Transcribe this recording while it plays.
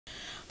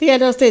The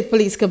Edo State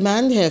Police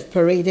Command have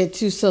paraded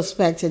 2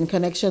 suspects in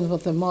connection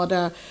with the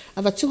murder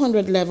of a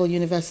 200-level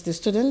university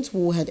student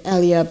who had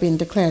earlier been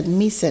declared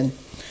missing.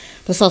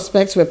 The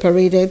suspects were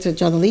paraded to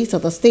journalists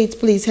at the State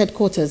Police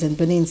Headquarters in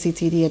Benin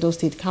City, the Edo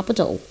State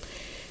capital.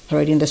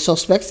 Parading the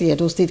suspects, the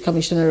Edo State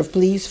Commissioner of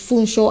Police,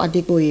 Funsho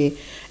Adegboye,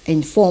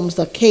 informs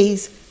the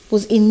case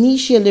was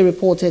initially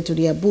reported to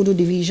the Abudu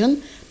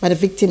Division by the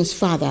victim's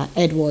father,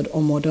 Edward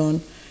Omodon.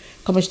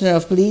 Commissioner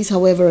of Police,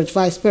 however,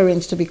 advised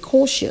parents to be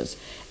cautious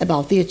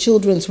about their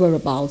children's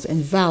whereabouts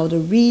and vowed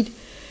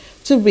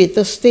to rid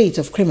the state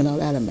of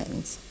criminal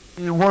elements.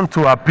 We want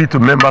to appeal to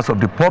members of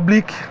the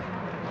public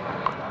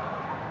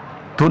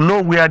to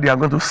know where they are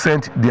going to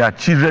send their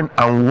children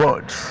and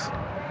words.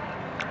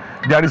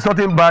 There is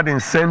nothing bad in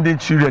sending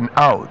children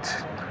out,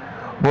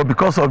 but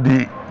because of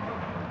the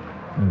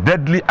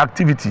deadly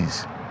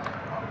activities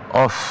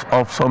of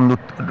some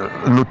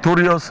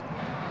notorious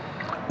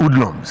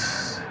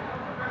hoodlums,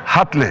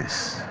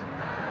 heartless,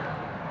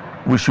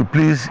 we should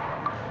please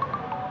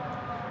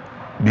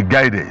be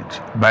guided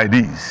by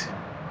these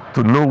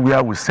to know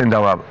where we send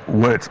our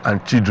words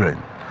and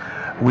children.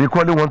 We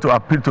equally want to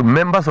appeal to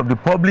members of the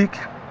public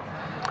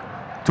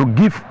to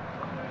give,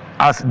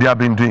 as they have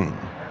been doing,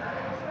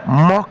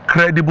 more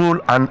credible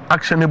and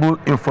actionable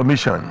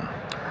information.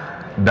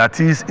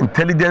 That is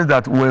intelligence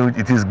that when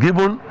it is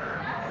given,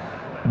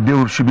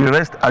 they should be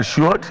rest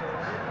assured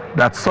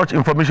that such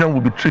information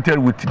will be treated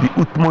with the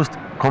utmost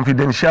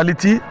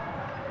confidentiality.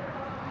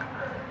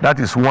 That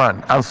is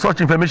one. And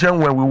such information,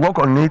 when we work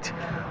on it,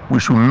 we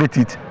should meet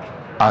it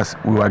as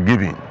we were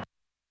giving.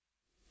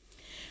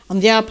 On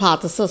their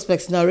part, the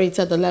suspects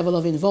narrated the level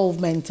of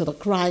involvement to the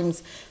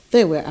crimes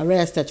they were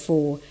arrested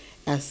for,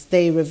 as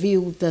they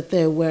revealed that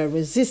they were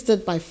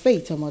resisted by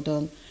Faith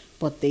Omodon,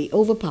 but they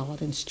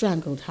overpowered and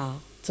strangled her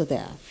to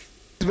death.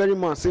 Very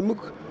much. Say,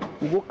 look,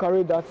 we go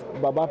carry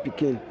that Baba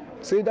Pikin.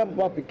 Say that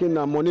Baba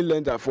Pikin a money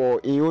lender for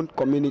in own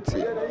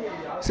community.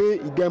 Say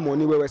he get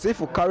money where. Say if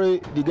you carry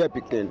the girl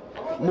Pikin,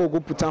 more go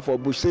put on for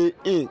bush. Say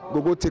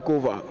go take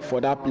over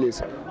for that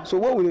place. So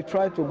when we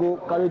try to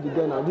go carry the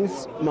girl now,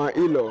 this my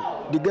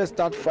in-law, the girl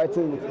start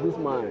fighting with this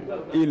my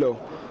in-law.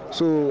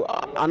 So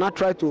and I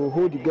try to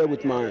hold the girl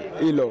with my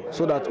in-law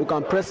so that we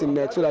can press in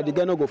neck so that the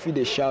girl not go feel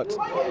the shout.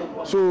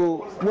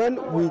 So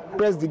when we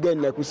press the girl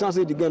neck, we say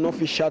the girl not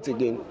feel shout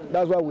again.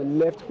 That's why we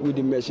left with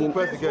the machine.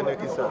 Press the girl neck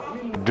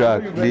inside.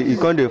 Drag. He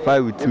can't fight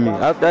with me.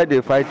 After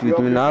they fight with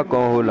me, now I can't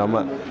hold her.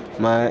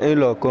 My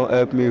in-law can't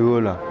help me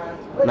hold her.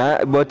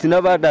 Now, but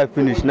never that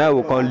finish. Now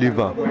we can't leave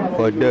her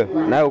for there.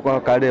 Now we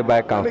can't carry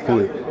bike and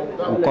food.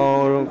 We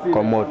can't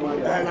come out.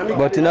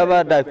 But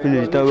never that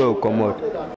finish. Now we will come out.